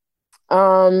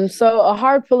 So a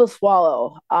hard pill to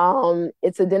swallow.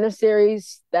 It's a dinner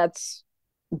series that's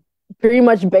pretty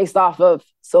much based off of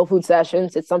Soul Food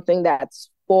Sessions. It's something that's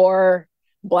for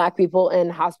Black people in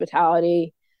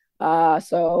hospitality.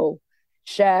 So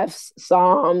chefs,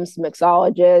 somms,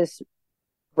 mixologists,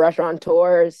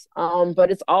 restaurateurs.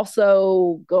 But it's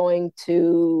also going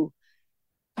to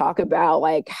talk about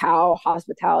like how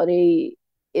hospitality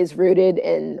is rooted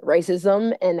in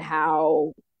racism and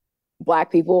how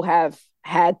Black people have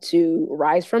had to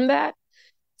rise from that.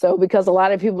 So, because a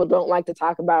lot of people don't like to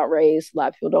talk about race, a lot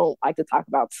of people don't like to talk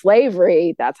about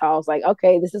slavery, that's how I was like,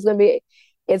 okay, this is going to be,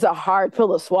 it's a hard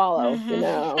pill to swallow,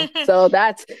 Mhm. So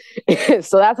that's,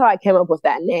 so that's how I came up with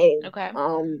that name. Okay.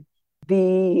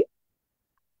 The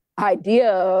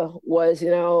idea was,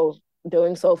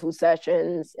 doing soul food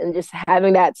sessions and just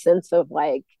having that sense of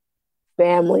like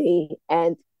family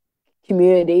and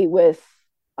community with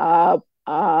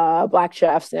Black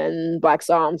chefs and Black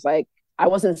somms. Like I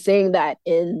wasn't seeing that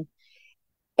in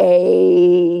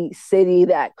a city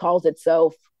that calls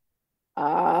itself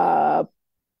uh,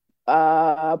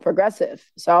 progressive.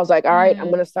 So I was like, all right, I'm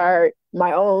Mm. going to start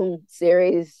my own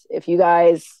series. If you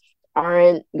guys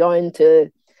aren't going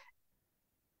to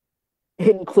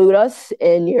include us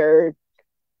in your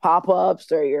pop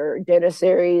ups or your dinner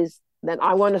series, then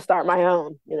I want to start my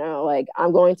own. Like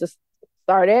I'm going to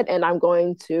start it and I'm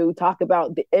going to talk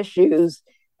about the issues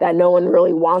that no one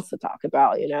really wants to talk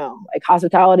about. Like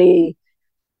hospitality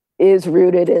is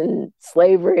rooted in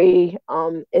slavery.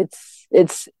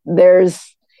 It's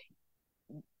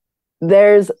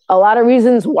there's a lot of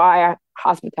reasons why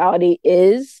hospitality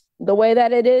is the way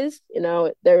that it is.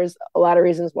 There's a lot of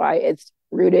reasons why it's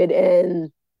rooted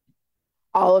in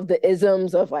all of the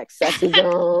isms of like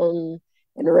sexism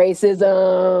and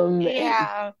racism and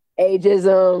Yeah.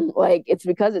 ageism. Like it's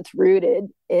because it's rooted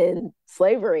in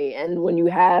slavery. And when you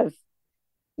have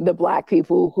the Black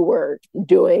people who were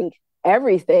doing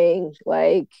everything,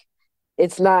 like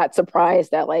it's not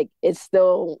surprised that like it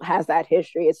still has that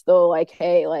history. It's still like,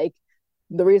 hey, like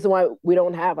the reason why we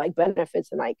don't have like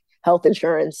benefits and like health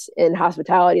insurance in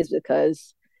hospitality is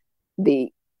because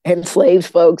the enslaved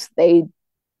folks, they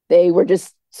were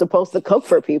just supposed to cook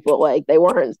for people. Like they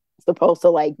weren't supposed to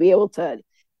like be able to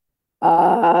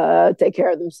take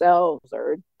care of themselves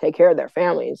or take care of their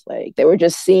families. Like they were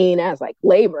just seen as like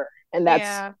labor. And that's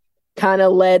Yeah. kind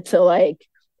of led to like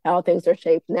how things are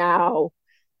shaped now.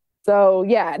 So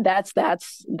yeah, that's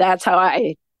how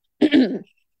I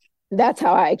that's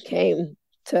how I came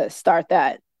to start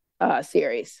that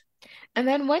series. And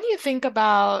then when you think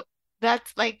about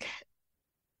that's like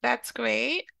that's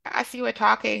great. As you were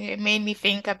talking, it made me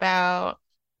think about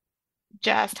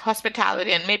just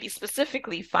hospitality and maybe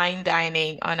specifically fine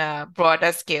dining on a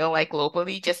broader scale, like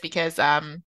globally, just because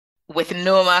with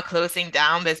Noma closing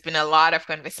down, there's been a lot of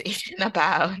conversation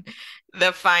about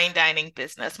the fine dining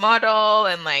business model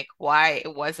and like why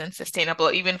it wasn't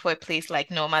sustainable, even for a place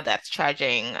like Noma that's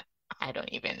charging, I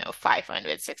don't even know,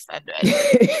 500, 600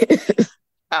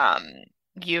 um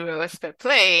euros per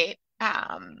plate.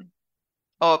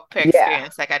 Or per Yeah.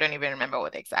 experience. Like I don't even remember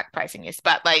what the exact pricing is,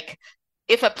 but like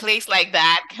if a place like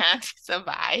that can't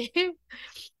survive,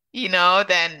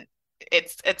 then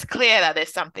it's clear that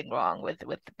there's something wrong with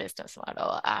the business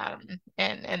model.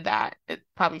 And that it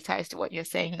probably ties to what you're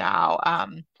saying now,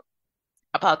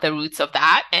 about the roots of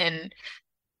that. And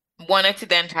wanted to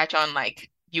then touch on like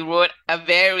you wrote a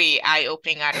very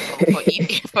eye-opening article for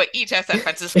for Eat San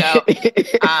Francisco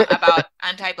about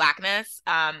anti-Blackness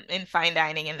in fine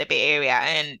dining in the Bay Area.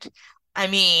 And I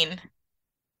mean,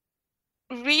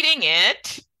 reading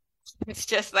it, it's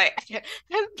just like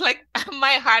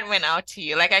my heart went out to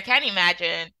you. Like I can't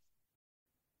imagine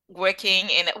working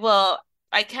in, well,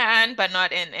 I can, but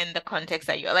not in the context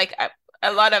that you're like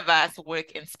a lot of us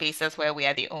work in spaces where we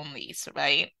are the onlys,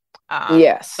 right?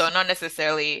 Yes. So not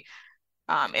necessarily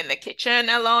in the kitchen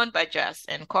alone, but just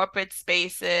in corporate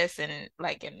spaces and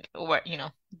like in what,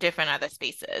 different other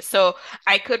spaces. So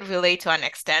I could relate to an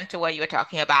extent to what you were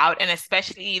talking about, and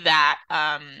especially that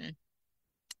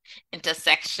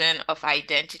intersection of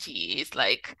identities,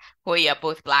 like where you're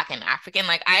both Black and African.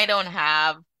 Like I don't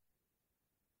have,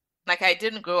 like I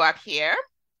didn't grow up here,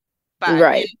 but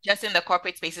Right. just in the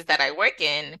corporate spaces that I work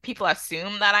in, people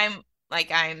assume that I'm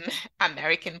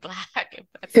American Black, if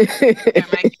that's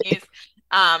my case.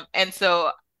 And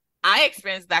so I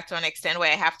experienced that to an extent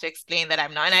where I have to explain that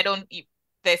I'm not, and I don't,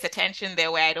 there's a tension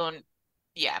there where I don't,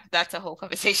 yeah, that's a whole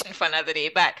conversation for another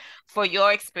day. But for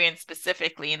your experience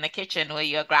specifically in the kitchen where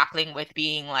you're grappling with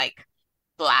being like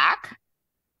Black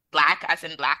as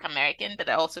in Black American, but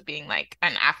also being like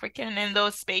an African in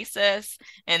those spaces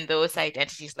and those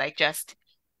identities, like just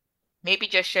maybe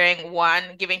just sharing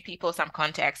one, giving people some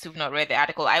context who've not read the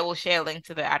article. I will share a link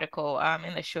to the article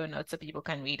in the show notes so people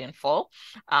can read in full.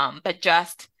 But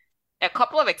just a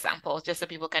couple of examples, just so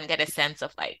people can get a sense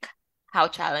of like how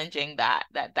challenging that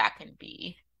can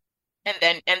be. And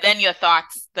then your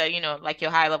thoughts, like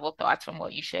your high level thoughts from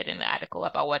what you shared in the article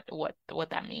about what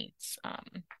that means.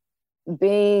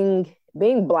 Being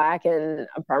Black in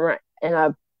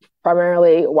a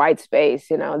primarily white space,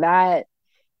 that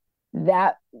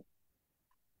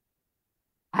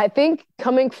I think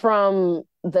coming from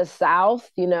the South,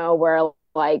 where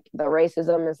like the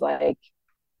racism is like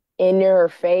in your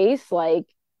face, like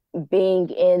being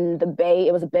in the Bay,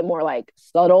 it was a bit more like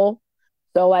subtle.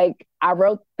 So like I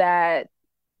wrote that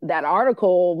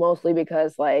article mostly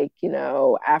because like,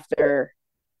 after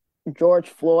George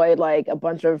Floyd, like a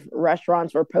bunch of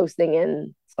restaurants were posting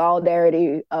in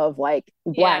solidarity of like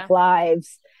Black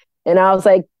lives. And I was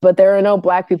like, but there are no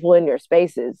Black people in your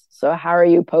spaces. So how are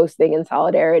you posting in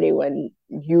solidarity when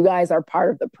you guys are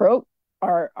part of the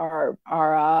are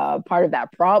part of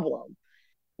that problem?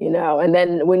 And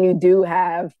then when you do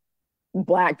have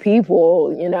Black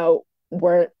people,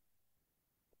 we're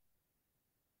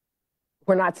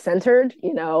not centered,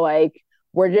 like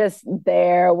we're just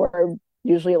there. We're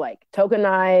usually like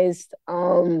tokenized.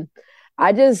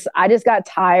 I just got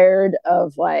tired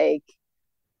of like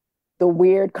the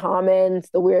weird comments,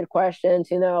 the weird questions,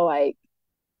 like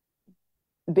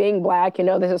being Black,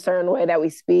 there's a certain way that we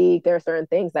speak. There are certain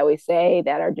things that we say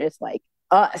that are just like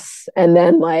us. And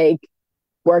then like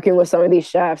working with some of these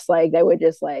chefs, like they would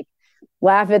just like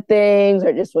laugh at things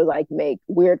or just would like make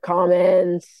weird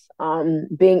comments.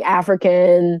 Being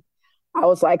African, I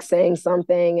was like saying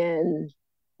something and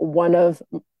one of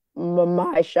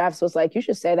my chefs was like, you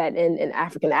should say that in an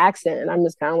African accent. And I'm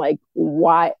just kind of like,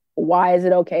 why is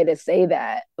it okay to say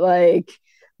that? Like,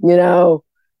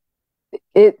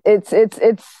 it's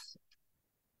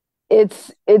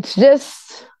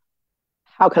just,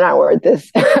 how can I word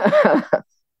this?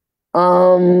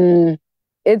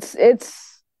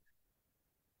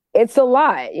 It's a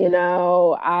lot,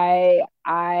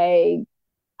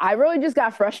 I really just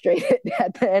got frustrated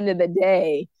at the end of the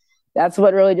day. That's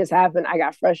what really just happened. I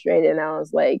got frustrated and I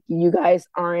was like, you guys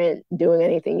aren't doing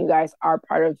anything. You guys are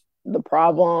part of the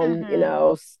problem.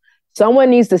 Someone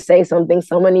needs to say something.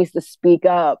 Someone needs to speak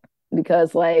up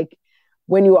because like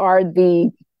when you are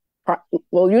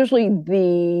usually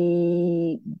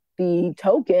the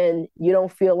token, you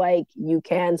don't feel like you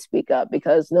can speak up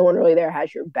because no one really there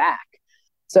has your back.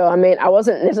 So, I mean, I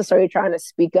wasn't necessarily trying to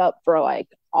speak up for like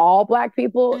all Black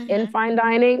people in fine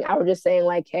dining. I was just saying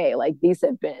like, hey, like these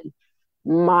have been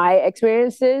my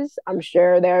experiences. I'm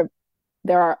sure there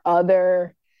are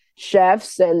other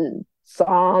chefs and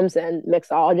somms and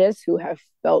mixologists who have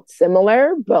felt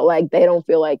similar, but like they don't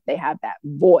feel like they have that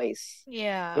voice.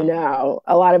 Yeah.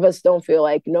 A lot of us don't feel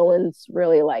like no one's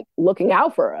really like looking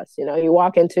out for us. You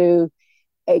walk into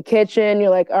a kitchen,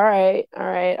 you're like, all right,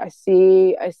 I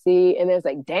see. And it's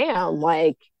like, damn,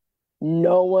 like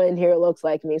no one here looks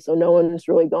like me. So no one's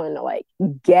really going to like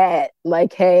get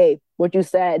like, hey, what you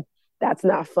said, that's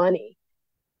not funny.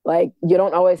 Like you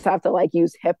don't always have to like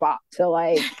use hip hop to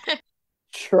like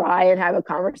try and have a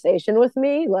conversation with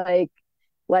me. Like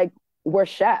we're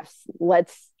chefs.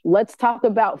 Let's talk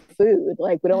about food.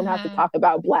 Like we don't have to talk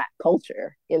about Black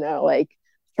culture, like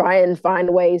try and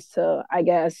find ways to, I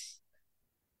guess,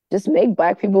 just make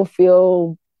Black people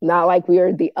feel not like we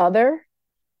are the other,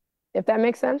 if that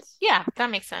makes sense. Yeah, that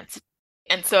makes sense.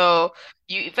 And so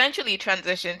you eventually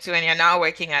transitioned to, and you're now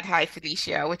working at High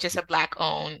Felicia, which is a Black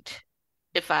owned,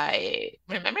 if I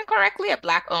remember correctly, a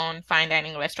Black owned fine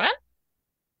dining restaurant.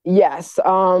 Yes,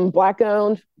 Black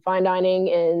owned fine dining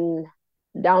in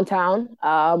downtown,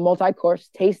 multi-course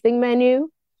tasting menu.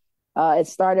 It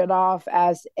started off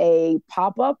as a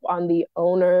pop-up on the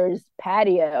owner's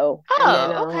patio.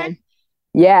 And then Oh, okay.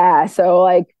 yeah, so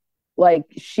like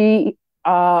she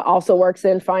also works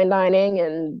in fine dining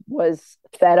and was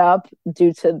fed up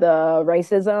due to the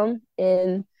racism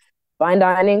in fine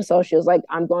dining. So she was like,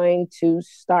 I'm going to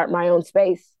start my own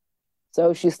space.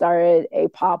 So she started a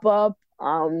pop-up.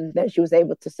 Then she was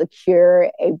able to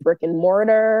secure a brick and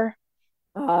mortar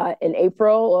in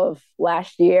April of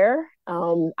last year.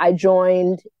 I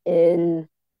joined in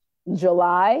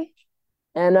July,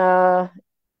 and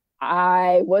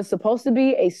I was supposed to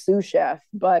be a sous chef,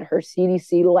 but her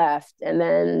CDC left, and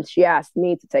then she asked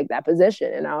me to take that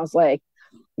position, and I was like,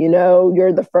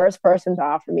 you're the first person to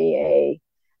offer me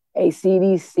a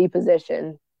CDC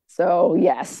position. So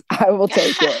yes, I will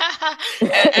take it.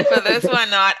 And for those who are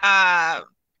not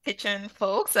kitchen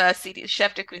folks, CD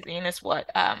chef de cuisine is what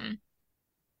the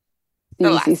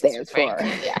CDC last stands right. for.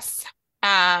 Yes.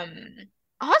 Um,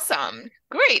 awesome.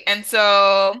 Great. And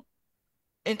so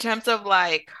in terms of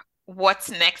like what's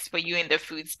next for you in the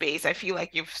food space, I feel like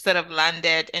you've sort of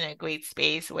landed in a great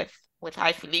space with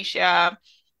High Felicia.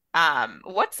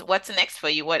 What's next for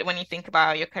you? What when you think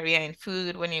about your career in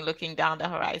food, when you're looking down the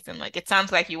horizon, like it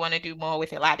sounds like you want to do more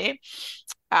with Elade.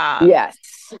 Yes.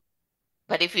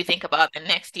 But if you think about the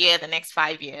next year, the next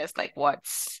 5 years, like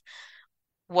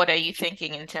what are you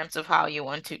thinking in terms of how you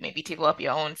want to maybe develop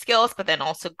your own skills, but then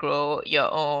also grow your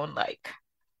own like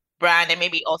brand and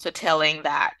maybe also telling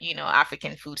that,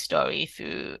 African food story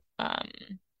through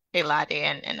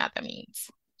Elade and other means.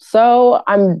 So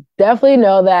I'm definitely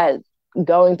know that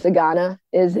going to Ghana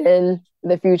is in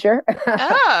the future.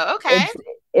 Oh, okay.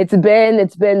 It's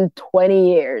been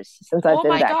 20 years since I've Oh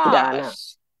been my back to Ghana.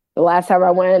 gosh. The last time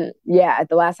I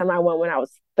went when I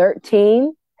was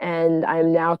 13, and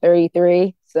I'm now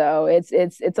 33. So it's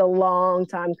a long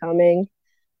time coming.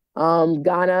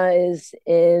 Ghana is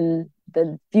in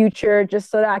the future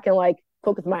just so that I can like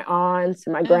cook with my aunts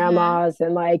and my grandmas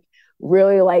and like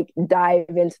really like dive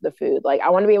into the food. Like I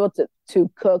want to be able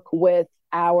to cook with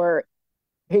our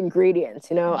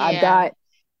ingredients. I've Yeah. got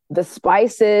the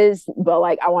spices, but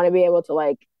like I want to be able to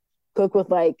like cook with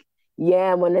like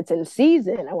yam when it's in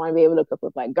season. I want to be able to cook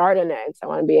with like garden eggs. I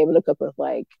want to be able to cook with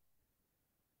like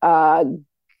uh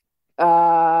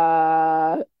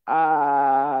uh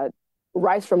uh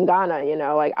rice from Ghana.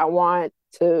 Like I want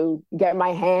to get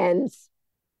my hands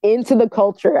into the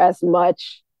culture as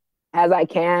much as I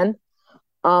can.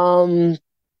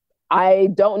 I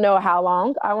don't know how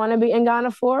long I want to be in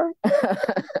Ghana for,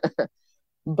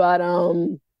 but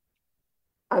I'm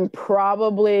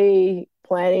probably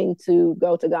planning to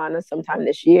go to Ghana sometime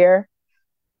this year.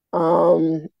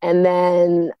 And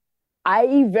then I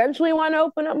eventually want to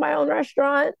open up my own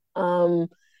restaurant.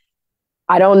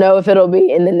 I don't know if it'll be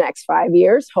in the next 5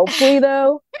 years. Hopefully,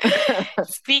 though.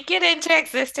 Speak it into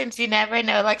existence. You never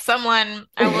know. Like I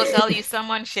will tell you,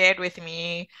 someone shared with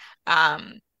me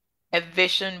a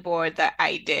vision board that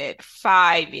I did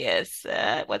 5 years.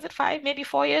 Was it 5, maybe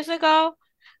 4 years ago?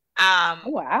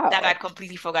 Wow. That I'd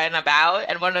completely forgotten about.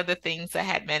 And one of the things I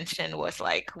had mentioned was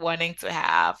like wanting to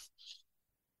have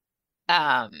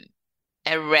a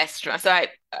restaurant. So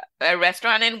a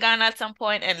restaurant in Ghana at some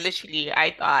point, and literally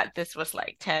I thought this was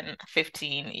like 10,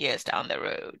 15 years down the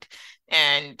road.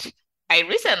 And I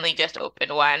recently just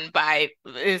opened one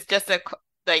it's just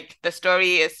like the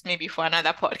story is maybe for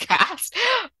another podcast,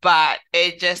 but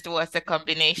it just was a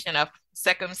combination of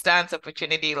circumstance,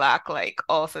 opportunity, luck, like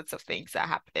all sorts of things that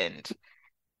happened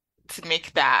to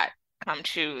make that come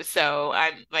true. So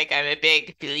I'm a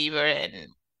big believer in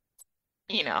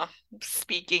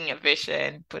speaking a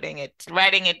vision,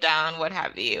 writing it down, what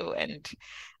have you. And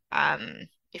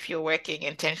if you're working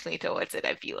intentionally towards it,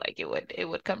 I feel like it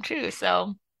would come true.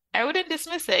 So I wouldn't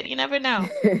dismiss it. You never know.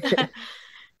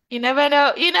 You never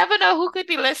know. You never know who could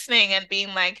be listening and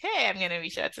being like, hey, I'm gonna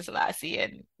reach out to Selassie.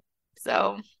 And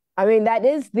so I mean, that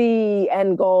is the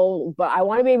end goal, but I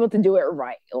want to be able to do it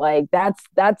right. Like that's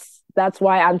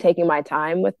why I'm taking my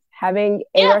time with having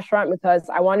a restaurant, because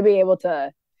I want to be able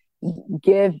to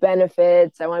give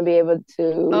benefits. I want to be able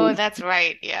to. Oh, that's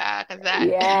right. Yeah, because that.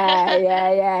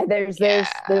 Yeah.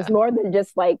 There's more than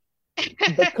just like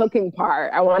the cooking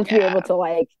part. I want to be able to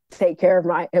like take care of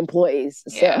my employees.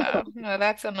 Yeah, So no,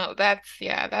 that's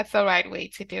the right way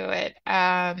to do it.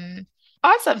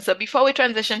 Awesome. So before we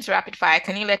transition to rapid fire,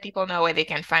 can you let people know where they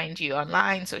can find you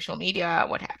online, social media,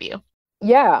 what have you?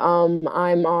 yeah, I'm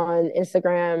on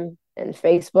Instagram and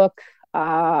Facebook.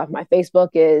 My Facebook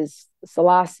is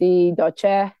Selassie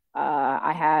Doche.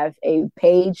 I have a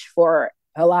page for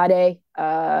Halade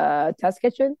Test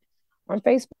Kitchen on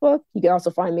Facebook. You can also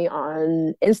find me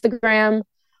on Instagram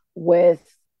with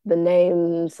the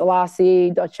name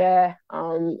Selassie Doche.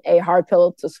 A Hard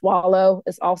Pill to Swallow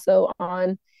is also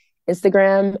on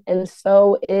Instagram, and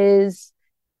so is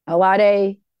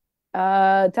Halade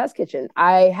Test Kitchen.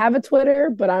 I have a Twitter,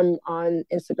 but I'm on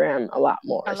Instagram a lot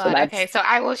more. A So lot. that's Okay, so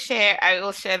I will share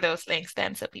those links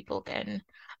then so people can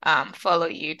follow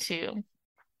you to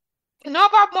know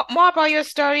about more about your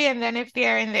story, and then if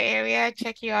they're in the area,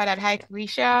 check you out at Hike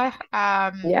Risha.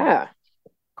 yeah.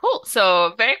 Cool.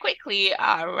 So very quickly,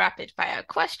 rapid fire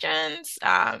questions.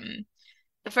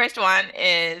 The first one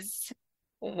is,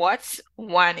 what's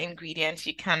one ingredient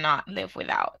you cannot live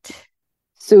without?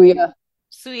 Suya.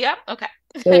 Suya? Okay.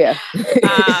 Suya.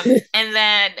 And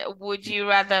then would you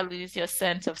rather lose your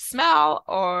sense of smell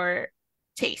or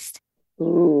taste?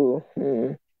 Ooh.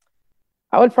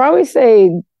 I would probably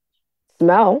say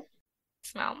smell.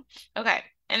 Smell. Okay.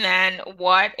 And then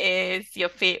what is your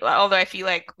favorite, although I feel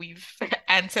like we've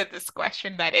answered this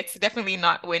question, that it's definitely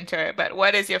not winter, but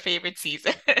what is your favorite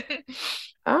season?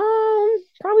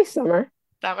 Probably summer.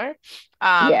 Summer.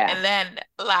 Yeah. And then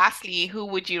lastly, who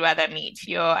would you rather meet,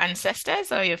 your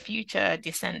ancestors or your future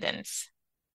descendants?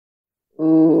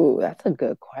 Ooh, that's a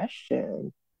good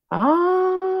question.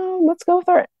 Let's go with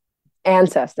our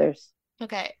ancestors.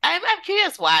 Okay. I'm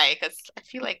curious why, because I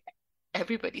feel like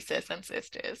everybody says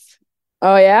ancestors.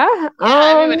 Oh yeah?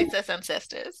 Yeah, everybody says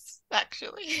ancestors,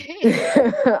 actually.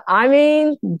 I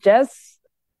mean, just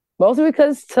mostly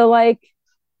because to like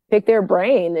pick their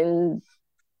brain and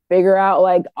figure out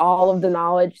like all of the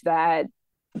knowledge that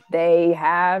they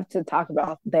have to talk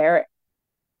about their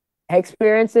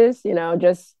experiences,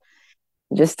 just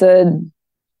to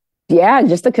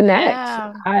connect.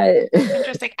 Yeah. That's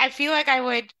interesting. I feel like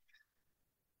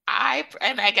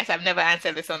and I guess I've never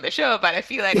answered this on the show, but I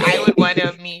feel like I would want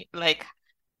to meet like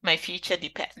my future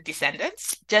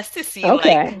descendants just to see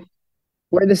okay. like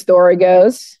where the story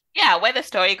goes. Yeah, where the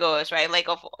story goes, right? Like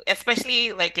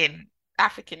especially like in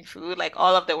African food, like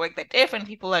all of the work that different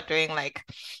people are doing, like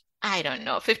I don't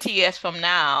know, 50 years from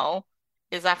now,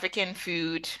 is African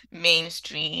food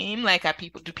mainstream? Like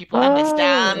do people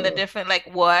understand the different, like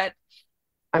what?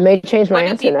 I may change my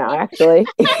answer now, actually.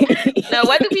 No,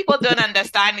 what do people don't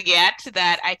understand yet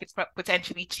that I could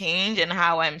potentially change and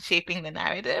how I'm shaping the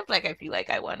narrative? Like I feel like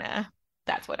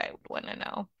that's what I would want to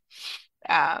know.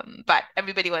 But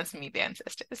everybody wants to meet their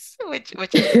ancestors, which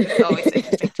is always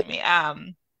interesting to me.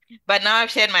 But now I've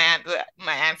shared my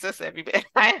answers to everybody.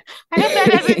 I hope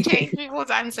that doesn't change people's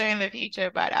answer in the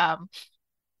future. But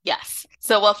yes.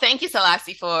 So well, thank you,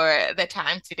 Selassie, for the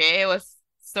time today. It was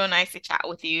so nice to chat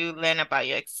with you, learn about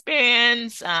your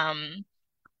experience. Some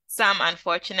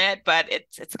unfortunate, but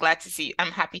it's glad to see.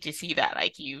 I'm happy to see that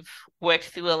like you've worked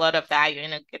through a lot of that.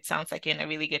 It sounds like you're in a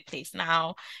really good place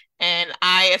now. And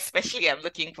I especially am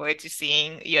looking forward to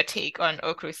seeing your take on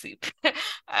okra soup.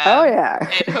 Oh yeah.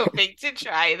 And hoping to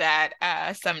try that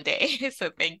someday.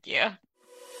 So thank you.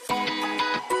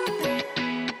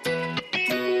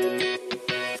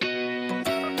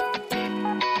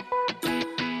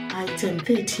 Item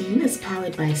 13 is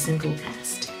powered by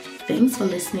Simplecast. Thanks for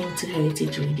listening to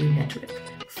Heritage Radio Network,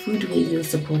 food radio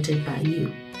supported by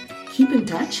you. Keep in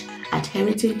touch at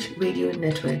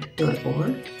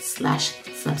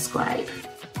heritageradionetwork.org/subscribe.